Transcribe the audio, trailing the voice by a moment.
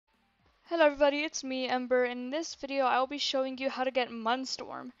Hello everybody, it's me, Ember, and in this video I will be showing you how to get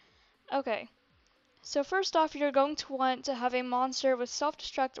Munstorm. Okay, so first off you're going to want to have a monster with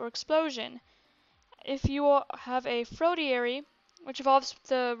self-destruct or explosion. If you have a Frodiary, which evolves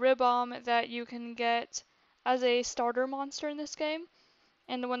the Ribbomb that you can get as a starter monster in this game,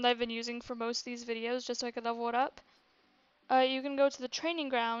 and the one that I've been using for most of these videos just so I could level it up, you can go to the training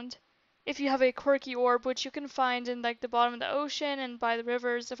ground. If you have a quirky orb, which you can find in like the bottom of the ocean and by the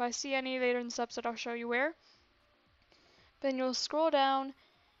rivers, if I see any later in this episode I'll show you where. Then you'll scroll down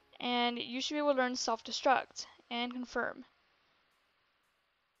and you should be able to learn self-destruct and confirm.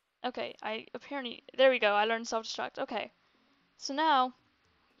 Okay, there we go, I learned self-destruct. Okay, so now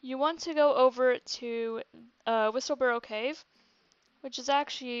you want to go over to Whistleburrow Cave, which is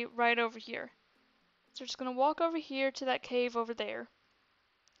actually right over here. So we're just going to walk over here to that cave over there.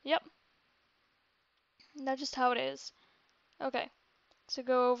 Yep, that's just how it is. Okay, so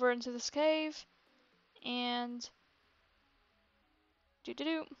go over into this cave and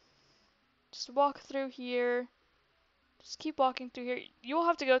just walk through here. Just keep walking through here. You will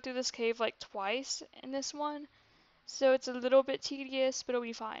have to go through this cave like twice in this one, so it's a little bit tedious, but it'll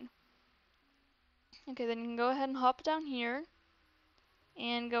be fine. Okay, then you can go ahead and hop down here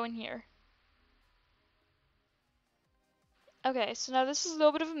and go in here. Okay, so now this is a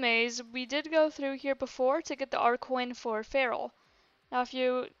little bit of a maze. We did go through here before to get the R coin for Feral. Now if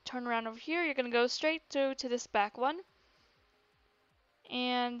you turn around over here, you're going to go straight through to this back one.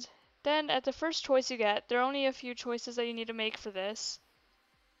 And then at the first choice you get, there are only a few choices that you need to make for this.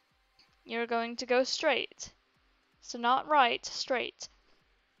 You're going to go straight. So not right, straight.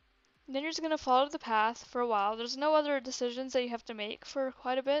 Then you're just going to follow the path for a while. There's no other decisions that you have to make for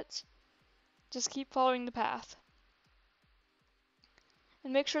quite a bit. Just keep following the path.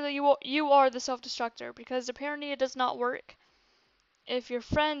 And make sure that you are the self-destructor, because apparently it does not work if your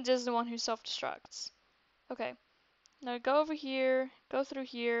friend is the one who self-destructs. Okay, now go over here, go through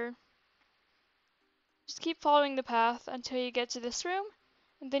here. Just keep following the path until you get to this room,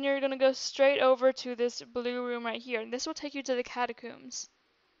 and then you're going to go straight over to this blue room right here, and this will take you to the catacombs.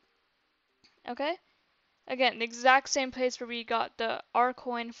 Okay? Again, the exact same place where we got the R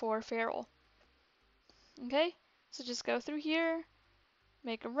coin for Feral. Okay? So just go through here,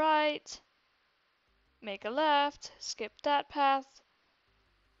 make a right, make a left, skip that path,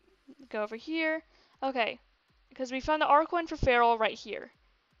 go over here. Okay, because we found the R coin for Feral right here.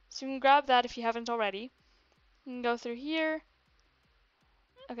 So you can grab that if you haven't already. You can go through here.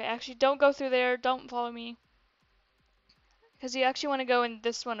 Okay, actually don't go through there, don't follow me. Because you actually want to go in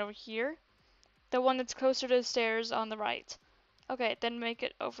this one over here. The one that's closer to the stairs on the right. Okay, then make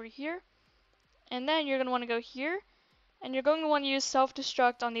it over here. And then you're going to want to go here. And you're going to want to use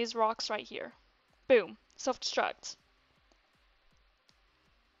self-destruct on these rocks right here. Boom. Self-destruct.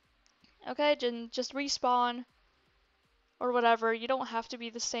 Okay, then just respawn. Or whatever. You don't have to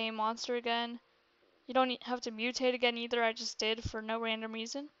be the same monster again. You don't have to mutate again either. I just did for no random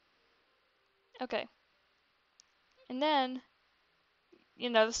reason. Okay. And then,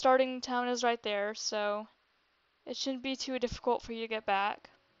 the starting town is right there, so it shouldn't be too difficult for you to get back.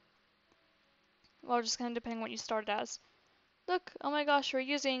 Well, just kind of depending on what you started as. Look, oh my gosh, we're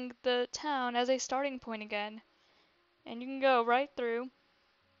using the town as a starting point again. And you can go right through,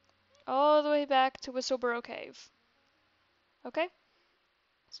 all the way back to Whistleburrow Cave. Okay?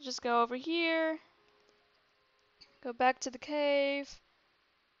 So just go over here, go back to the cave.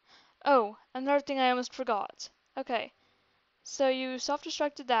 Oh, another thing I almost forgot. Okay, so you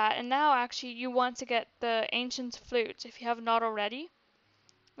self-destructed that, and now actually you want to get the ancient flute if you have not already.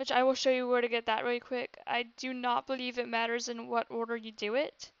 Which I will show you where to get that really quick. I do not believe it matters in what order you do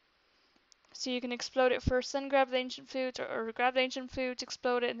it. So you can explode it first, then grab the ancient flute, or grab the ancient flute,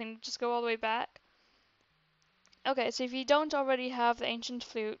 explode it, and then just go all the way back. Okay, so if you don't already have the ancient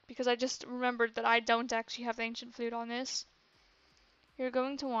flute, because I just remembered that I don't actually have the ancient flute on this, you're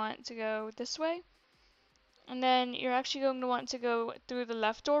going to want to go this way. And then you're actually going to want to go through the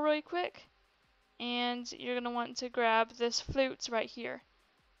left door really quick. And you're going to want to grab this flute right here.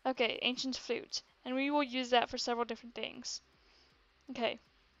 Okay, ancient flute. And we will use that for several different things. Okay.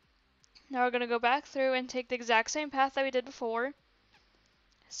 Now we're going to go back through and take the exact same path that we did before.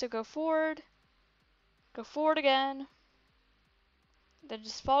 So go forward again. Then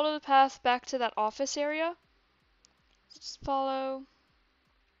just follow the path back to that office area. Just follow.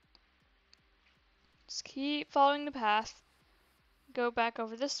 Just keep following the path. Go back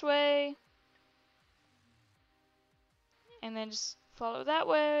over this way. And then just follow that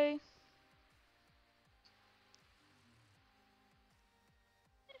way.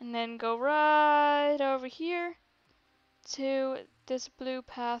 And then go right over here. to this blue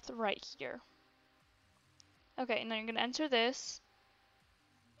path right here. Okay, now you're going to enter this,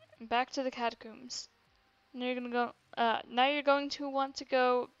 back to the catacombs. Now you're going to go, now you're going to want to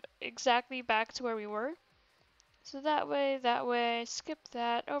go exactly back to where we were. So that way, skip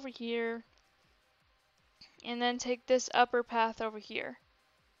that over here, and then take this upper path over here.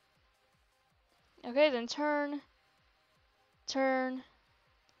 Okay, then turn, turn,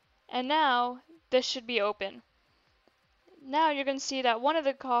 and now this should be open. Now you're going to see that one of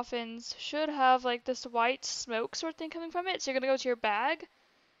the coffins should have like this white smoke sort of thing coming from it. So you're going to go to your bag,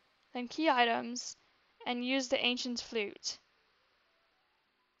 then key items, and use the ancient flute.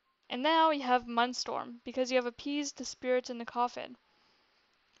 And now you have Munstorm because you have appeased the spirit in the coffin.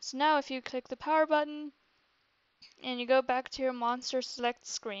 So now if you click the power button and you go back to your monster select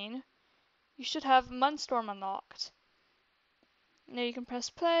screen, you should have Munstorm unlocked. Now you can press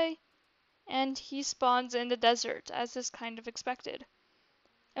play, and he spawns in the desert, as is kind of expected.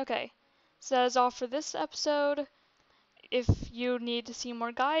 Okay, so that is all for this episode. If you need to see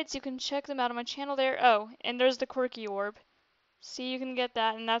more guides, you can check them out on my channel there. Oh, and there's the quirky orb. See, you can get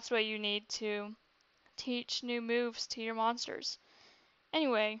that, and that's what you need to teach new moves to your monsters.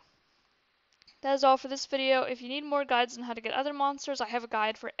 Anyway, that is all for this video. If you need more guides on how to get other monsters, I have a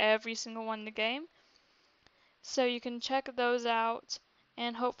guide for every single one in the game. So you can check those out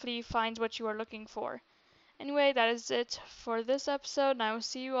and hopefully find what you are looking for. Anyway, that is it for this episode, and I will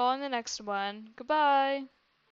see you all in the next one. Goodbye!